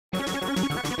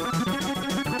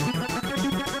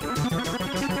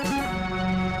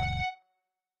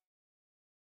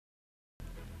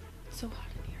so hot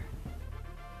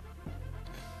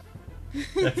in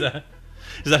here.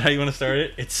 Is that how you want to start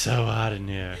it? It's so hot in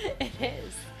here. It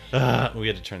is. We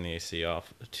had to turn the AC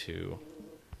off to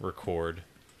record.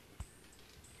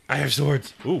 I have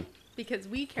swords. Ooh. Because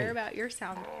we care about your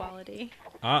sound quality.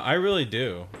 I really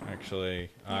do,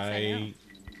 actually. Yes, I know.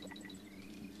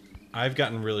 I've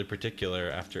gotten really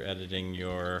particular after editing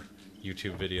your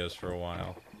YouTube videos for a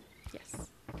while. Yes.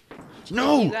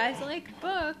 No! If you guys like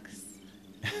books,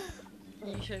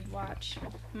 you should watch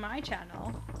my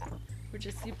channel, which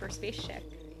is SilverSpace Chick.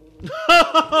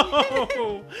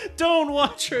 No! Don't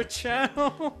watch her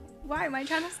channel. Why? My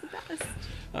channel's the best.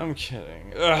 I'm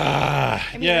kidding. I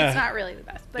mean, it's not really the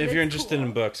best, but if it's you're interested cool,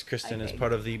 in books, Kristin I is think.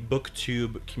 part of the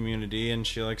Booktube community, and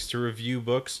she likes to review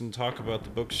books and talk about the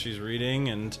books she's reading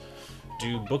and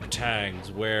do book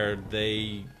tags where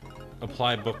they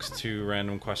apply books to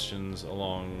random questions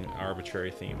along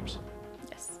arbitrary themes.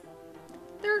 Yes.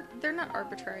 They're not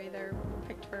arbitrary. They're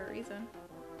picked for a reason.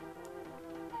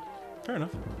 Fair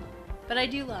enough. But I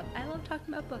love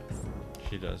talking about books.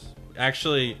 She does.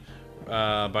 Actually,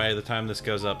 by the time this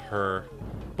goes up, her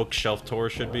bookshelf tour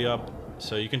should be up.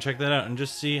 So you can check that out and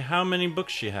just see how many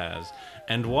books she has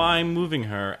and why moving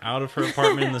her out of her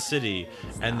apartment in the city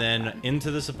and then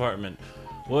into this apartment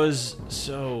was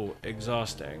so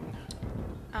exhausting.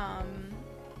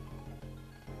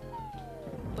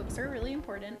 Books are really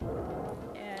important.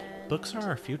 And Books are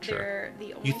our future. they're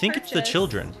the only You think it's the purchase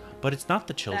children, but it's not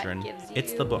the children. gives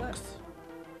It's you the books.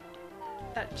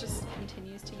 that just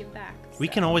continues to give back. We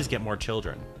so. can always get more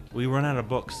children. We run out of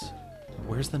books.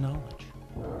 Where's the knowledge?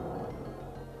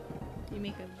 You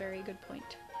make a very good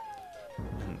point.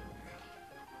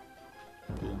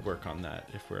 We'll work on that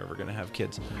if we're ever going to have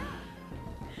kids.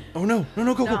 Oh, no.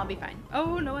 No, go, No, go. I'll be fine.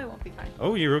 Oh, no, I won't be fine.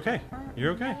 Oh, you're okay.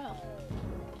 You're okay.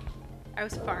 I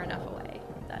was far enough away.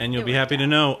 That And you'll it be worked happy to out.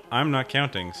 know I'm not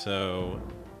counting, so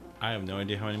I have no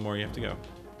idea how many more you have to go.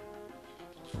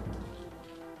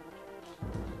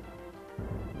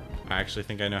 I actually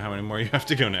think I know how many more you have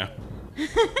to go now.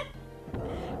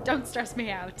 Don't stress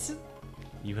me out.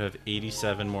 You have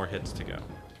 87 more hits to go.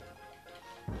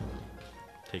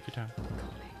 Take your time.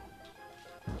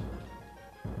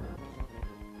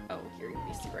 Oh, you're gonna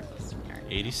be super close to me, aren't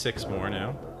you? 86 more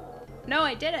now. No,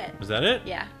 I did it. Was that it?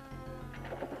 Yeah.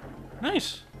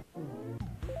 Nice.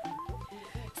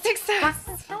 Success!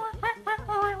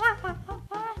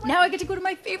 Now I get to go to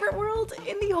my favorite world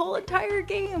in the whole entire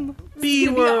game. This is gonna be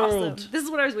Bee-world. awesome. This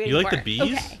is what I was waiting You like for. the bees?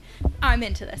 Okay, I'm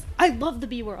into this. I love the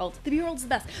bee world. The bee world's the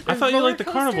best. I There's thought you roller liked the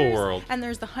carnival coasters, world. And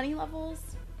there's the honey levels.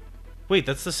 Wait,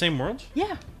 that's the same world?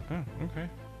 Yeah. Oh, okay.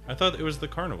 I thought it was the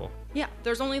carnival. Yeah,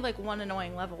 there's only like one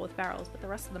annoying level with barrels, but the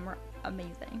rest of them are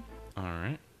amazing. All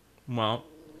right. Well,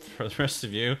 for the rest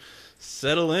of you,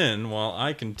 settle in while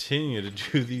I continue to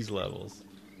do these levels.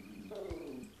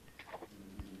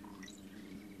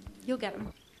 You'll get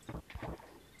them.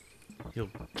 You'll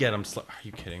get them. Are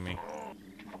you kidding me?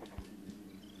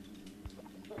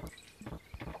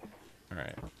 All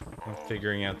right. I'm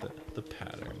figuring out the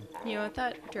pattern. You know what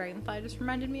that dragonfly just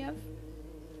reminded me of?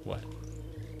 What?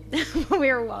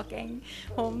 We were walking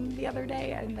home the other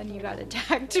day, and then you got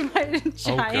attacked by a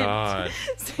giant God.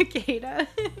 cicada.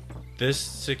 This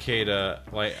cicada,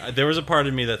 like, there was a part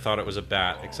of me that thought it was a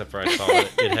bat, except for I saw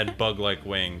that it had bug-like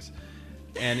wings.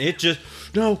 And it just,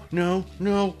 no.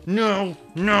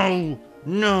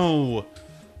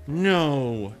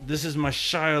 This is my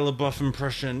Shia LaBeouf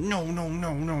impression.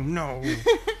 No.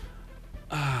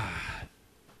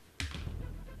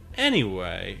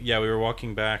 Anyway, yeah, we were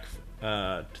walking back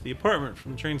to the apartment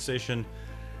from the train station,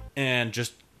 and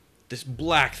just this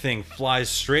black thing flies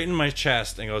straight in my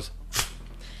chest and goes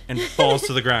and falls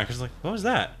to the ground. Because like, what was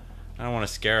that? I don't want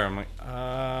to scare him. I'm like,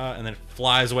 and then it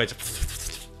flies away.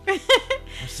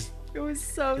 It was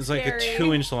so It's like scary. a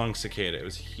 2-inch long cicada. It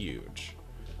was huge.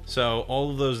 So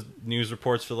all of those news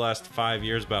reports for the last 5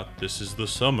 years about this is the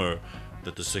summer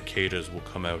that the cicadas will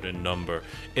come out in number.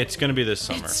 It's going to be this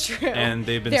summer. It's true. And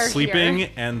they've been They're sleeping,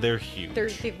 here. and they're huge.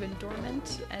 They've been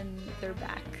dormant, and they're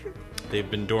back. They've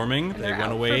been dorming. They they're went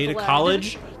out away for to blood.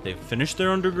 college. They've finished their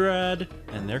undergrad,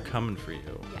 and they're coming for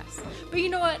you. Yes. But you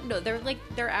know what? No, they're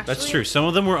actually... That's true. Some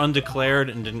of them were undeclared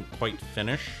and didn't quite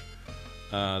finish.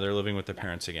 They're living with their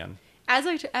parents again. As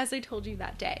I told you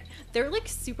that day, they're like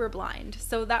super blind.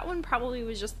 So that one probably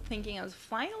was just thinking I was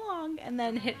flying along and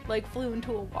then flew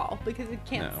into a wall because it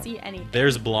can't see anything.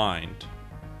 There's blind,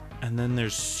 and then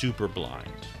there's super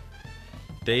blind.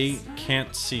 They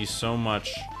can't see so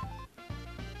much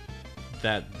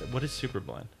that... What is super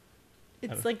blind?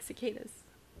 It's like cicadas.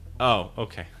 Oh,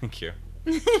 okay. Thank you.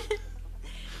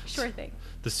 Sure thing.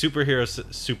 The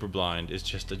superhero super blind is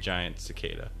just a giant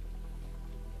cicada.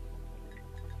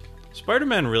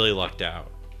 Spider-Man really lucked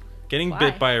out. Getting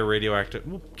bit by a radioactive...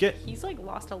 Well, He's, like,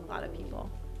 lost a lot of people.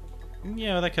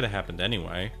 Yeah, that could have happened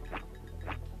anyway.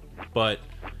 But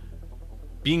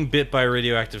being bit by a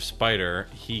radioactive spider,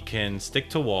 he can stick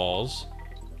to walls,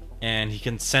 and he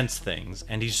can sense things,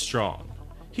 and he's strong.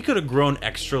 He could have grown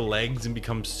extra legs and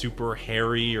become super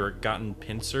hairy or gotten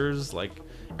pincers, like,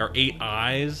 or 8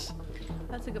 eyes.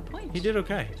 That's a good point. He did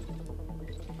okay.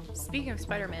 Speaking of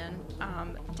Spider-Man,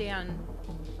 Dan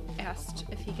asked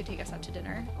if he could take us out to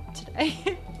dinner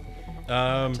today.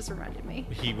 Just reminded me.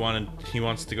 He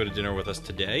wants to go to dinner with us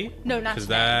today? No, not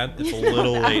today. Because it's a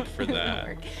little late for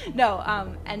that.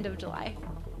 No, end of July.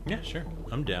 Yeah, sure.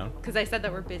 I'm down. Because I said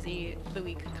that we're busy the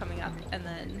week coming up, and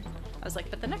then I was like,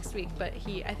 but the next week, but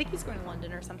I think he's going to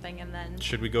London or something, and then...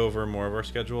 Should we go over more of our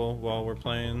schedule while we're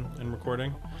playing and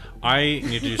recording? I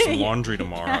need to do some laundry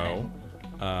tomorrow.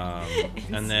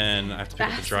 And then I have to pick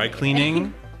up the dry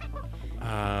cleaning.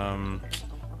 I'm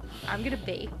going to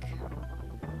bake.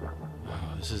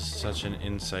 Oh, this is such an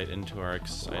insight into our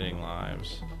exciting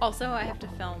lives. Also, I have to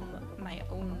film my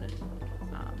own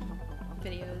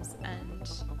videos and...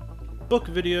 Book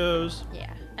videos.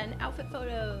 Yeah, and outfit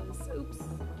photos. Oops.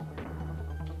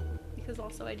 Because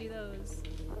also I do those.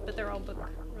 But they're all book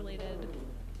related.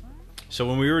 So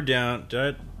when we were down...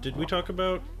 Did we talk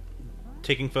about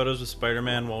taking photos with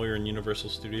Spider-Man while we were in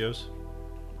Universal Studios?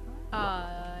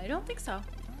 I don't think so.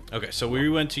 Okay, so we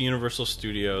went to Universal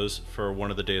Studios for one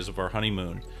of the days of our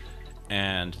honeymoon,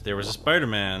 and there was a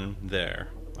Spider-Man there.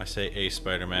 I say a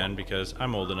Spider-Man because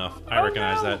I'm old enough. I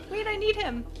recognize that. Wait, I need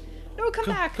him. No, come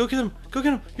back. Go get him. Go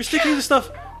get him. You're sticking to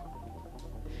stuff.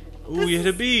 Ooh, you hit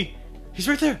a bee. He's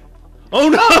right there. Oh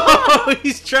no!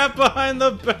 He's trapped behind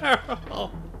the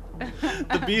barrel.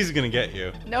 The bee's gonna get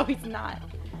you. No, he's not.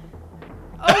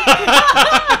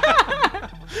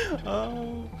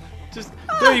 Oh.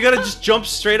 No, you gotta just jump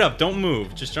straight up. Don't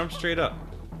move. Just jump straight up.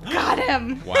 Got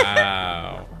him.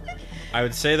 Wow. I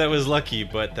would say that was lucky,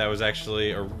 but that was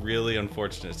actually a really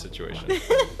unfortunate situation.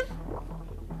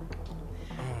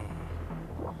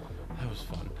 That was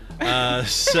fun.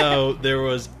 So there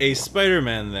was a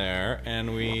Spider-Man there,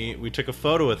 and we took a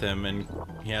photo with him, and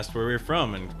he asked where we were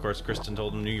from, and of course Kristin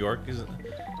told him New York,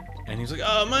 and he's like,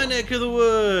 "Oh, my neck of the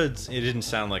woods." It didn't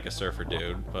sound like a surfer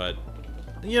dude, but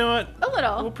you know what? A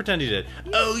little. We'll pretend he did.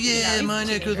 Oh yeah, my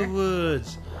neck of the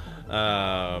woods.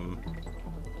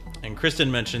 And Kristin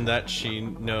mentioned that she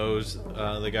knows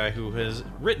the guy who has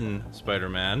written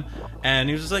Spider-Man, and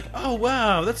he was just like, "Oh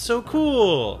wow, that's so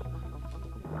cool."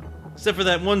 Except for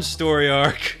that one story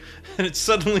arc, and it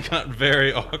suddenly got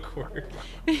very awkward.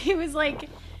 He was like,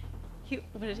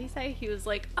 what did he say? He was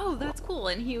like, "Oh, that's cool,"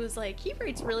 and he was like, "He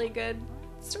writes really good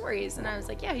stories," and I was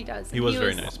like, "Yeah, he does." And he was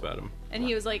very nice about him. And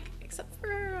he was like, "Except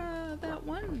for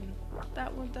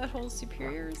that whole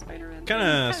superior Spider-Man kind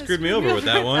of screwed me over with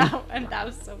that one." And that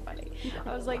was so funny.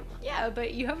 I was like, "Yeah,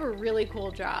 but you have a really cool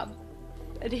job,"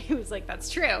 and he was like, "That's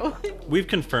true." We've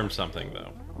confirmed something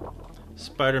though.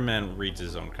 Spider-Man reads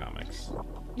his own comics.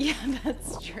 Yeah,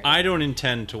 that's true. I don't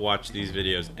intend to watch these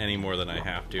videos any more than I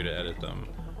have to edit them,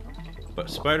 but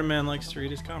Spider-Man likes to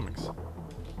read his comics.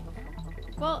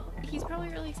 Well, he's probably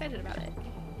really excited about it.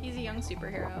 He's a young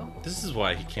superhero. This is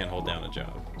why he can't hold down a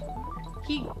job.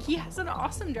 He has an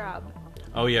awesome job.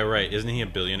 Oh yeah, right. Isn't he a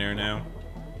billionaire now?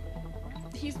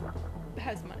 He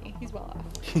has money. He's well off.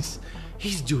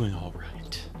 He's doing all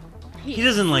right. He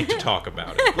doesn't like to talk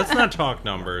about it. Let's not talk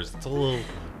numbers. It's a little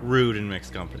rude in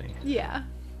mixed company. Yeah.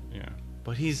 Yeah.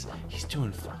 But he's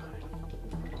doing fine.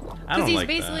 I Because don't he's like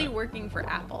basically that. working for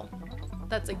Apple.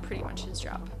 That's like pretty much his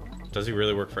job. Does he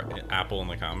really work for Apple in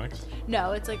the comics?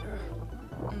 No, it's like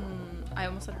I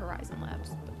almost said Horizon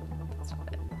Labs, but that's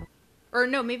not it. Or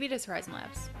no, maybe it is Horizon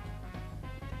Labs.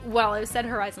 Well, I said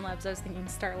Horizon Labs, I was thinking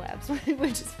Star Labs,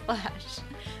 which is Flash.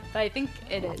 But I think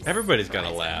it is. Everybody's got a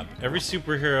lab. Every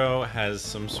superhero has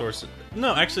some source of...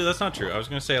 No, actually, that's not true. I was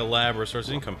going to say a lab or a source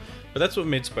of income. But that's what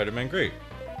made Spider-Man great.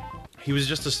 He was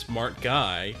just a smart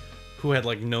guy who had,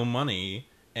 like, no money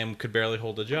and could barely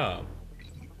hold a job.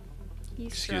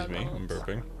 Excuse me, I'm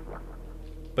burping.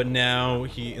 But now,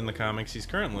 in the comics, he's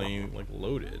currently, like,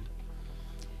 loaded.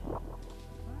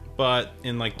 But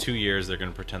in, like, 2 years, they're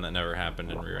going to pretend that never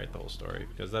happened and rewrite the whole story.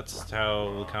 Because that's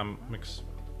how the comics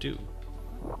do.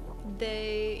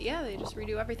 They just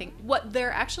redo everything. What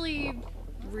they're actually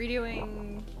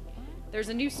redoing... There's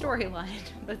a new storyline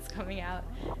that's coming out.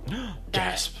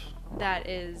 Gasp! That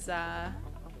is,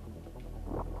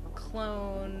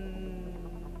 Clone...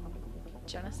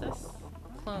 Genesis?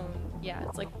 clone. Yeah,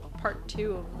 it's like part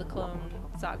 2 of the Clone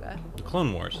Saga. The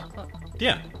Clone Wars. Clone.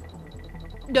 Yeah.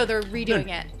 No, they're redoing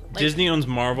it. Like, Disney owns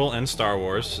Marvel and Star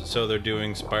Wars, so they're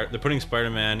doing they're putting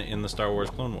Spider-Man in the Star Wars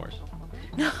Clone Wars.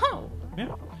 No.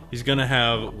 Yeah. He's gonna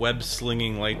have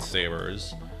web-slinging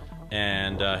lightsabers,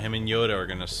 and him and Yoda are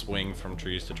gonna swing from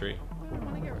trees to tree. I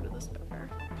want to get rid of this better.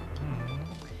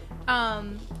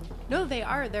 No, they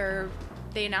are.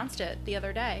 They announced it the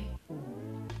other day.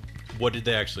 What did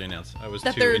they actually announce? I was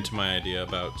That too they're- into my idea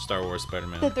about Star Wars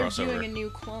Spider-Man That they're crossover. doing a new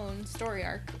clone story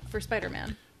arc for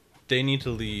Spider-Man. They need to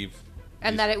leave.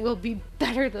 And that it will be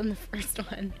better than the first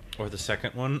one. Or the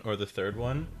second one, or the third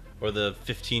one, or the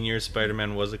 15 years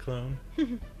Spider-Man was a clone.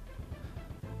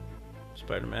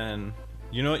 Spider-Man.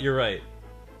 You know what? You're right.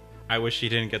 I wish he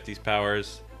didn't get these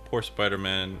powers. Poor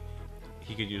Spider-Man.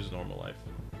 He could use normal life.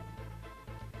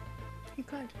 He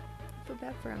could. I feel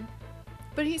bad for him.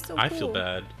 But he's so I cool. feel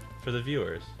bad for the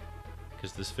viewers,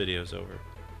 because this video's over.